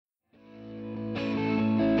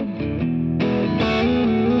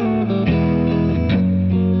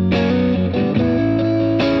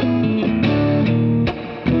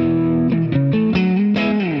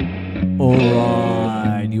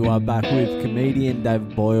comedian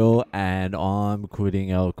David Boyle, and I'm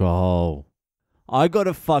quitting alcohol. I got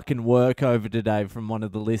a fucking work over today from one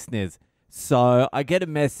of the listeners. So I get a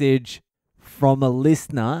message from a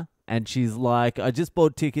listener, and she's like, I just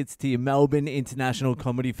bought tickets to your Melbourne International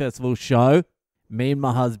Comedy Festival show. Me and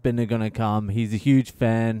my husband are going to come. He's a huge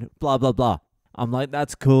fan, blah, blah, blah. I'm like,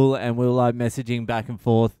 that's cool. And we were like messaging back and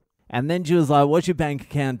forth. And then she was like, what's your bank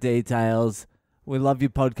account details? We love your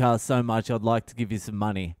podcast so much. I'd like to give you some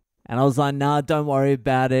money. And I was like, nah, don't worry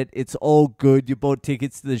about it. It's all good. You bought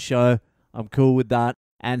tickets to the show. I'm cool with that.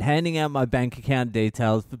 And handing out my bank account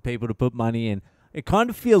details for people to put money in, it kind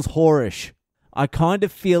of feels whorish. I kind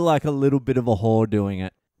of feel like a little bit of a whore doing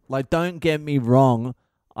it. Like, don't get me wrong.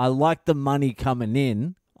 I like the money coming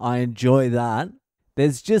in. I enjoy that.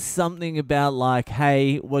 There's just something about like,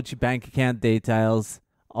 hey, what's your bank account details?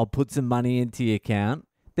 I'll put some money into your account.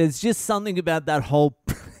 There's just something about that whole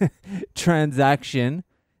transaction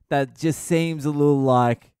that just seems a little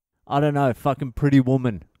like, I don't know, fucking Pretty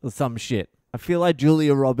Woman or some shit. I feel like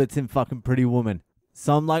Julia Roberts in fucking Pretty Woman.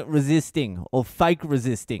 So I'm like resisting or fake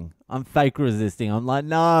resisting. I'm fake resisting. I'm like,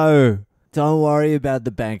 no, don't worry about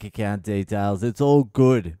the bank account details. It's all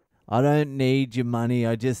good. I don't need your money.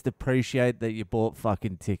 I just appreciate that you bought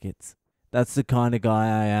fucking tickets. That's the kind of guy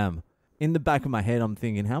I am. In the back of my head, I'm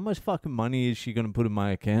thinking, how much fucking money is she going to put in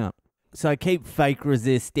my account? So I keep fake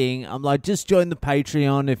resisting. I'm like, just join the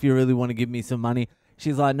Patreon if you really want to give me some money.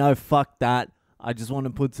 She's like, no, fuck that. I just want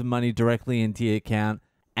to put some money directly into your account.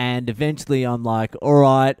 And eventually I'm like, all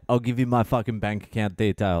right, I'll give you my fucking bank account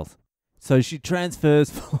details. So she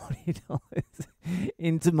transfers $40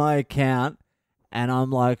 into my account. And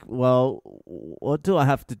I'm like, well, what do I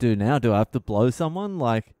have to do now? Do I have to blow someone?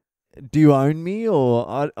 Like, do you own me?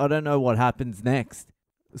 Or I don't know what happens next.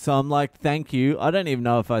 So I'm like, thank you. I don't even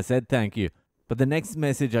know if I said thank you. But the next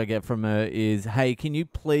message I get from her is, hey, can you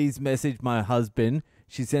please message my husband?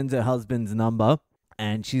 She sends her husband's number.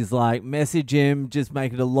 And she's like, message him. Just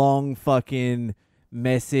make it a long fucking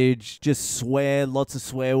message. Just swear. Lots of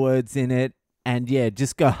swear words in it. And yeah,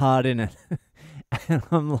 just go hard in it. And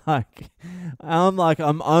I'm like,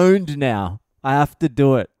 I'm owned now. I have to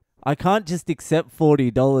do it. I can't just accept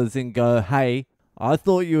 $40 and go, hey, I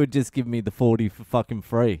thought you would just give me the 40 for fucking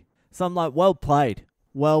free. So I'm like, well played.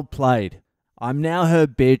 Well played. I'm now her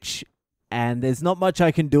bitch, and there's not much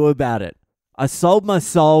I can do about it. I sold my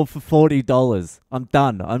soul for $40. I'm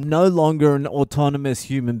done. I'm no longer an autonomous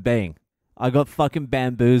human being. I got fucking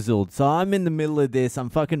bamboozled. So I'm in the middle of this.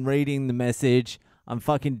 I'm fucking reading the message. I'm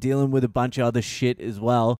fucking dealing with a bunch of other shit as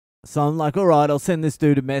well. So I'm like, all right, I'll send this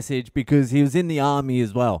dude a message because he was in the army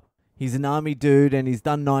as well. He's an army dude and he's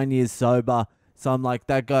done 9 years sober. So I'm like,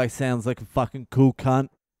 that guy sounds like a fucking cool cunt.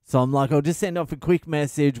 So I'm like, I'll just send off a quick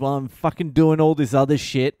message while I'm fucking doing all this other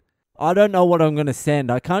shit. I don't know what I'm going to send.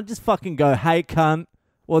 I can't just fucking go, hey cunt,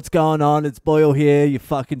 what's going on? It's Boyle here, you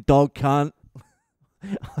fucking dog cunt.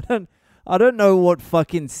 I don't know what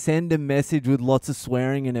fucking send a message with lots of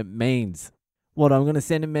swearing in it means. What, I'm going to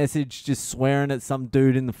send a message just swearing at some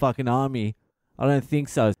dude in the fucking army? I don't think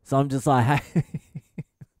so. So I'm just like, hey.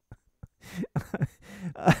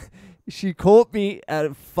 She caught me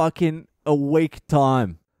at fucking a weak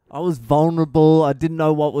time. I was vulnerable. I didn't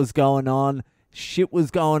know what was going on. Shit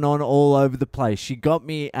was going on all over the place. She got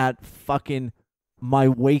me at fucking my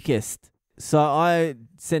weakest. So I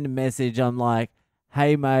sent a message. I'm like,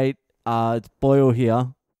 hey mate, it's Boyle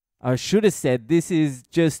here. I should have said this is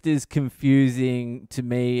just as confusing to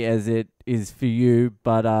me as it is for you,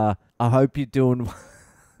 but I hope you're doing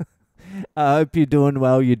I hope you're doing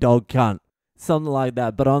well, you dog cunt. Something like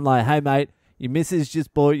that. But I'm like, hey mate, your missus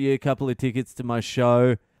just bought you a couple of tickets to my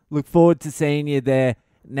show. Look forward to seeing you there.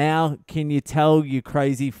 Now, can you tell your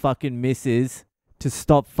crazy fucking missus to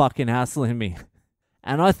stop fucking hassling me?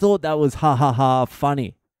 And I thought that was ha ha ha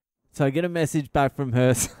funny. So I get a message back from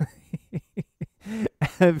her saying,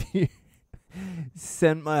 have you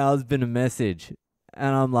sent my husband a message?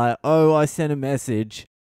 And I'm like, oh, I sent a message.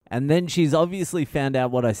 And then she's obviously found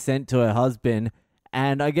out what I sent to her husband.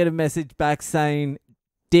 And I get a message back saying,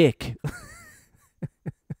 dick.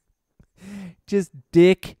 Just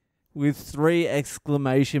dick with 3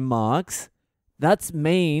 exclamation marks. That's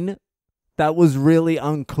mean. That was really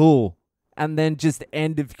uncool. And then just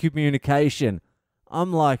end of communication.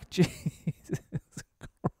 I'm like, Jesus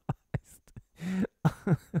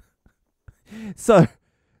Christ.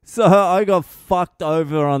 So I got fucked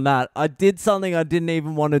over on that. I did something I didn't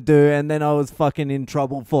even want to do, and then I was fucking in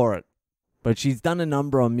trouble for it. But she's done a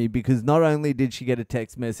number on me because not only did she get a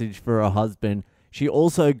text message for her husband, she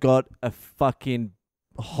also got a fucking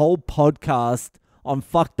whole podcast on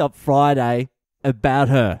Fucked Up Friday about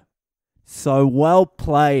her. So well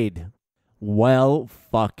played. Well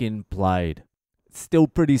fucking played. Still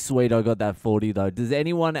pretty sweet I got that 40 though. Does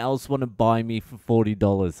anyone else want to buy me for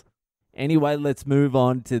 $40? Anyway, let's move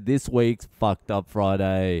on to this week's Fucked Up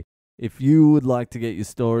Friday. If you would like to get your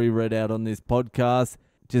story read out on this podcast,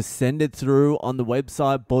 just send it through on the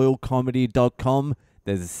website boylecomedy.com.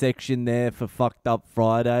 There's a section there for Fucked Up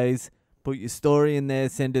Fridays. Put your story in there,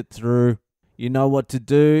 send it through. You know what to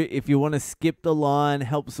do. If you want to skip the line,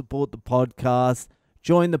 help support the podcast,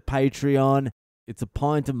 join the Patreon. It's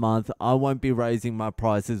 $1 a month. I won't be raising my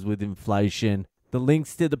prices with inflation. The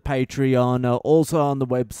links to the Patreon are also on the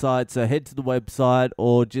website, so head to the website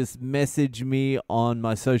or just message me on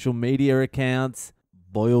my social media accounts,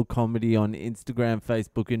 Boyle Comedy on Instagram,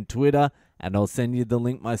 Facebook, and Twitter, and I'll send you the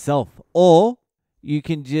link myself. Or you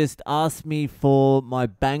can just ask me for my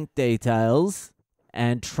bank details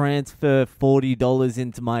and transfer $40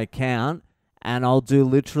 into my account, and I'll do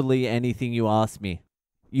literally anything you ask me.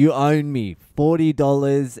 You own me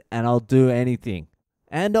 $40 and I'll do anything.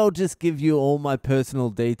 And I'll just give you all my personal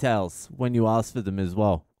details when you ask for them as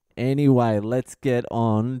well. Anyway, let's get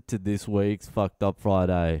on to this week's Fucked Up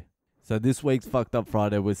Friday. So this week's Fucked Up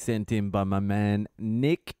Friday was sent in by my man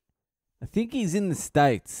Nick. I think he's in the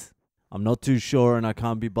States. I'm not too sure and I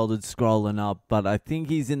can't be bothered scrolling up, but I think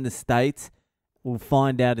he's in the States. We'll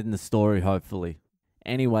find out in the story, hopefully.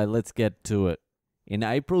 Anyway, let's get to it. In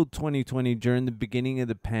April 2020, during the beginning of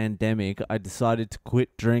the pandemic, I decided to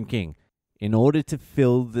quit drinking. In order to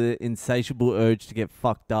fill the insatiable urge to get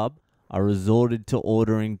fucked up, I resorted to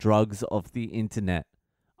ordering drugs off the internet.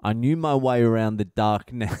 I knew my way around the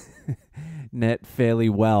dark net fairly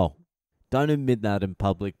well. Don't admit that in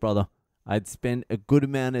public, brother. I'd spent a good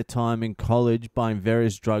amount of time in college buying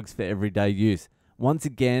various drugs for everyday use. Once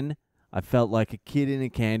again, I felt like a kid in a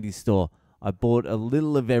candy store. I bought a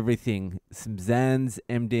little of everything, some Xans,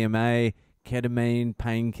 MDMA, ketamine,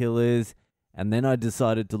 painkillers, and then I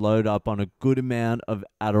decided to load up on a good amount of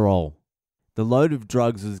Adderall. The load of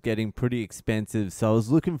drugs was getting pretty expensive, so I was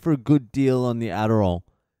looking for a good deal on the Adderall.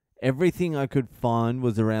 Everything I could find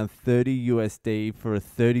was around 30 USD for a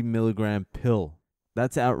 30 milligram pill.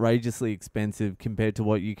 That's outrageously expensive compared to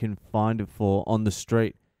what you can find it for on the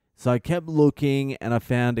street. So I kept looking and I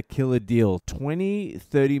found a killer deal. 20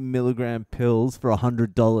 30 milligram pills for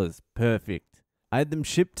 $100. Perfect. I had them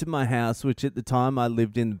shipped to my house, which at the time I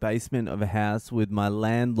lived in the basement of a house with my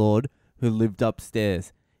landlord who lived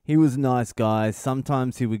upstairs. He was a nice guy.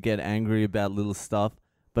 Sometimes he would get angry about little stuff,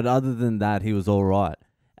 but other than that, he was alright.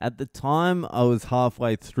 At the time, I was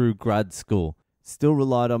halfway through grad school. Still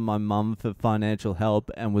relied on my mum for financial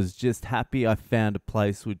help and was just happy I found a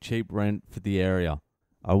place with cheap rent for the area.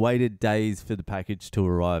 I waited days for the package to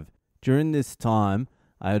arrive. During this time,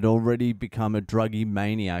 I had already become a druggy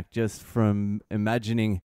maniac just from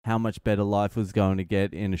imagining how much better life was going to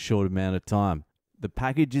get in a short amount of time. The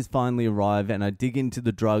packages finally arrive and I dig into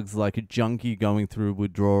the drugs like a junkie going through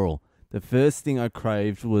withdrawal. The first thing I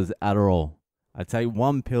craved was Adderall. I take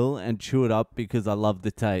one pill and chew it up because I love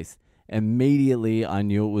the taste. Immediately I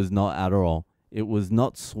knew it was not Adderall. It was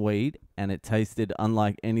not sweet and it tasted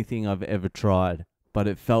unlike anything I've ever tried. But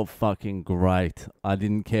it felt fucking great. I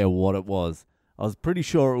didn't care what it was. I was pretty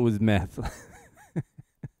sure it was meth.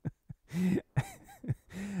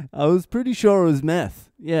 I was pretty sure it was meth.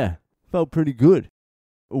 Yeah, felt pretty good.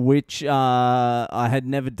 Which I had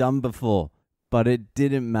never done before. But it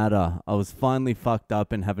didn't matter. I was finally fucked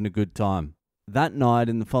up and having a good time. That night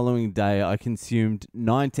and the following day, I consumed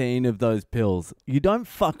 19 of those pills. You don't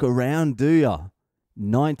fuck around, do ya?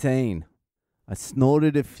 19. I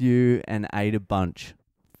snorted a few and ate a bunch.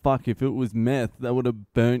 Fuck, if it was meth, that would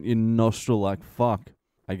have burnt your nostril like fuck.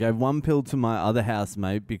 I gave one pill to my other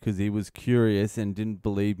housemate because he was curious and didn't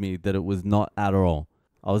believe me that it was not Adderall.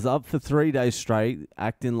 I was up for 3 days straight,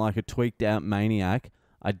 acting like a tweaked out maniac.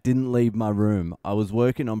 I didn't leave my room. I was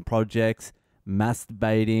working on projects,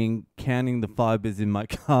 masturbating, counting the fibers in my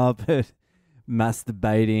carpet,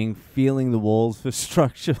 masturbating, feeling the walls for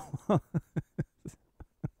structure.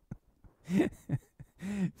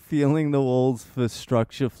 Feeling the walls for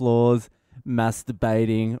structure flaws,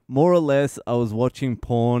 masturbating. More or less, I was watching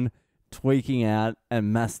porn, tweaking out,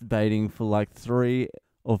 and masturbating for like 3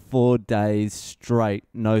 or 4 days straight,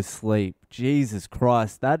 no sleep. Jesus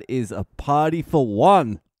Christ, that is a party for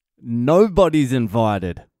one. Nobody's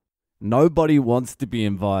invited. Nobody wants to be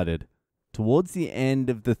invited. Towards the end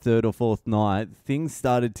of the 3rd or 4th night, things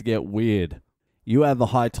started to get weird. You have a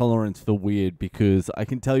high tolerance for weird because I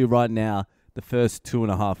can tell you right now, the first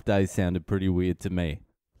 2.5 days sounded pretty weird to me.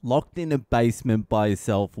 Locked in a basement by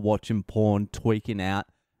yourself, watching porn, tweaking out,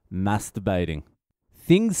 masturbating.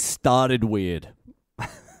 Things started weird.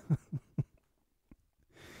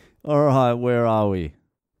 Alright, where are we?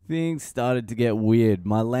 Things started to get weird.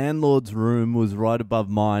 My landlord's room was right above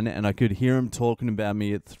mine and I could hear him talking about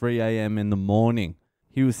me at 3 a.m. in the morning.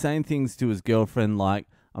 He was saying things to his girlfriend like,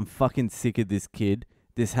 I'm fucking sick of this kid.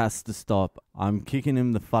 This has to stop. I'm kicking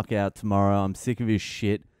him the fuck out tomorrow. I'm sick of his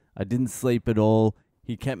shit. I didn't sleep at all.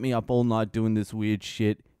 He kept me up all night doing this weird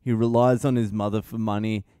shit. He relies on his mother for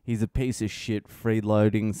money. He's a piece of shit,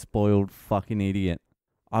 freeloading, spoiled fucking idiot.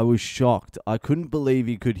 I was shocked. I couldn't believe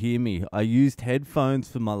he could hear me. I used headphones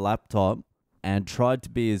for my laptop and tried to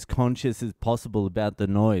be as conscious as possible about the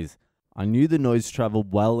noise. I knew the noise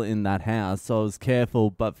traveled well in that house, so I was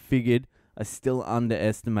careful, but figured I still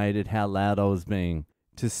underestimated how loud I was being.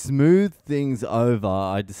 To smooth things over,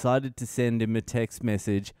 I decided to send him a text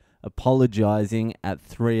message apologizing at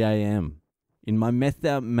 3 a.m. In my methed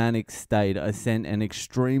out manic state, I sent an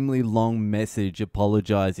extremely long message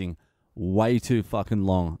apologizing. Way too fucking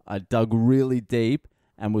long. I dug really deep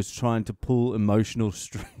and was trying to pull emotional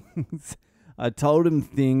strings. I told him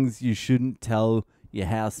things you shouldn't tell your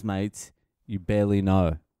housemates you barely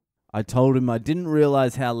know. I told him I didn't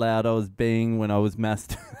realize how loud I was being when I was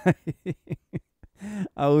masturbating.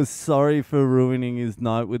 I was sorry for ruining his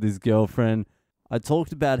night with his girlfriend. I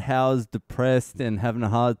talked about how I was depressed and having a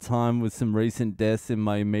hard time with some recent deaths in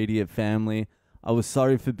my immediate family. I was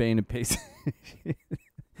sorry for being a piece of shit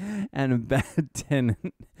and a bad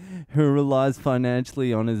tenant who relies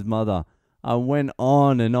financially on his mother. I went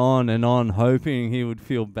on and on and on, hoping he would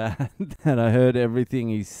feel bad that I heard everything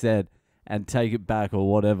he said and take it back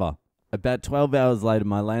or whatever. About 12 hours later,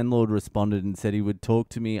 my landlord responded and said he would talk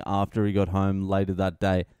to me after he got home later that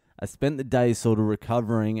day. I spent the day sort of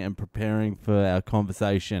recovering and preparing for our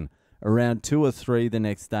conversation. Around 2 or 3 the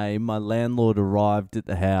next day, my landlord arrived at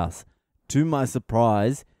the house. To my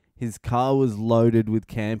surprise, his car was loaded with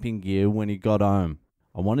camping gear when he got home.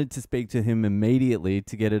 I wanted to speak to him immediately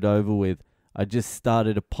to get it over with. I just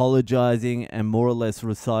started apologizing and more or less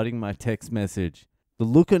reciting my text message. The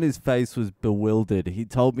look on his face was bewildered. He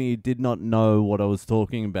told me he did not know what I was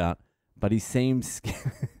talking about, but he seemed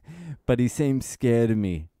scared of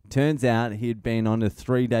me. Turns out he had been on a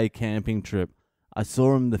 3-day camping trip. I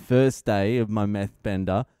saw him the first day of my meth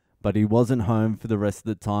bender, but he wasn't home for the rest of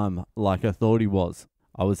the time like I thought he was.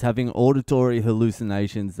 I was having auditory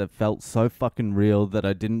hallucinations that felt so fucking real that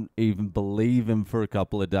I didn't even believe him for a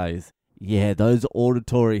couple of days. Yeah, those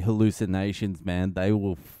auditory hallucinations, man, they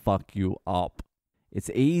will fuck you up. It's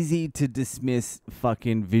easy to dismiss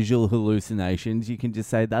fucking visual hallucinations. You can just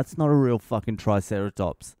say, that's not a real fucking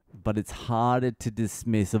triceratops. But it's harder to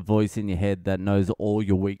dismiss a voice in your head that knows all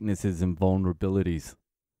your weaknesses and vulnerabilities.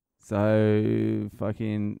 So, it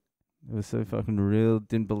was so fucking real.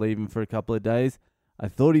 Didn't believe him for a couple of days. I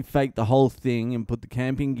thought he faked the whole thing and put the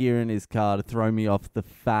camping gear in his car to throw me off the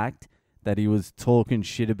fact that he was talking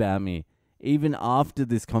shit about me. Even after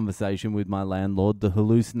this conversation with my landlord, the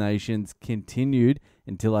hallucinations continued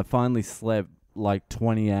until I finally slept like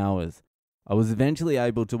 20 hours. I was eventually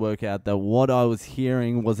able to work out that what I was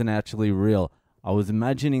hearing wasn't actually real. I was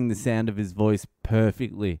imagining the sound of his voice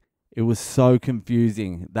perfectly. It was so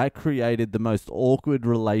confusing. That created the most awkward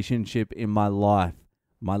relationship in my life.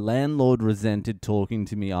 My landlord resented talking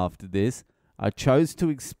to me after this. I chose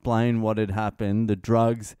to explain what had happened, the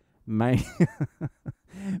drugs,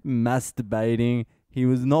 masturbating. He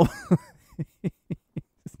was not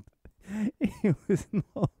he was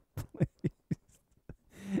not pleased.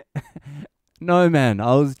 No, man,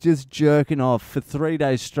 I was just jerking off for 3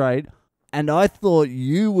 days straight, and I thought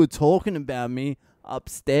you were talking about me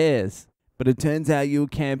upstairs. But it turns out you were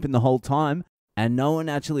camping the whole time, and no one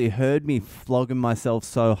actually heard me flogging myself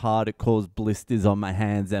so hard it caused blisters on my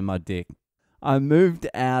hands and my dick. I moved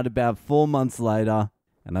out about 4 months later,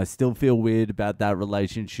 and I still feel weird about that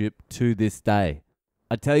relationship to this day.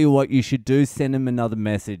 I tell you what you should do, send him another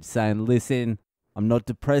message saying, listen, I'm not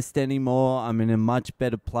depressed anymore, I'm in a much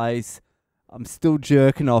better place. I'm still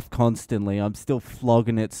jerking off constantly. I'm still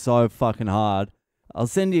flogging it so fucking hard. I'll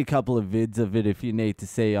send you a couple of vids of it if you need to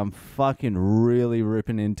see. I'm fucking really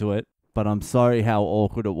ripping into it. But I'm sorry how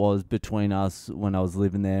awkward it was between us when I was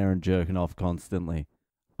living there and jerking off constantly.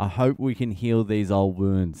 I hope we can heal these old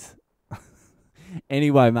wounds.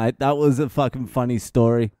 Anyway, mate, that was a fucking funny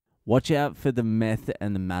story. Watch out for the meth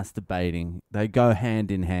and the masturbating. They go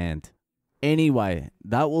hand in hand. Anyway,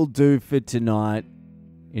 that will do for tonight.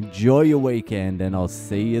 Enjoy your weekend, and I'll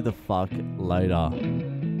see you the fuck later.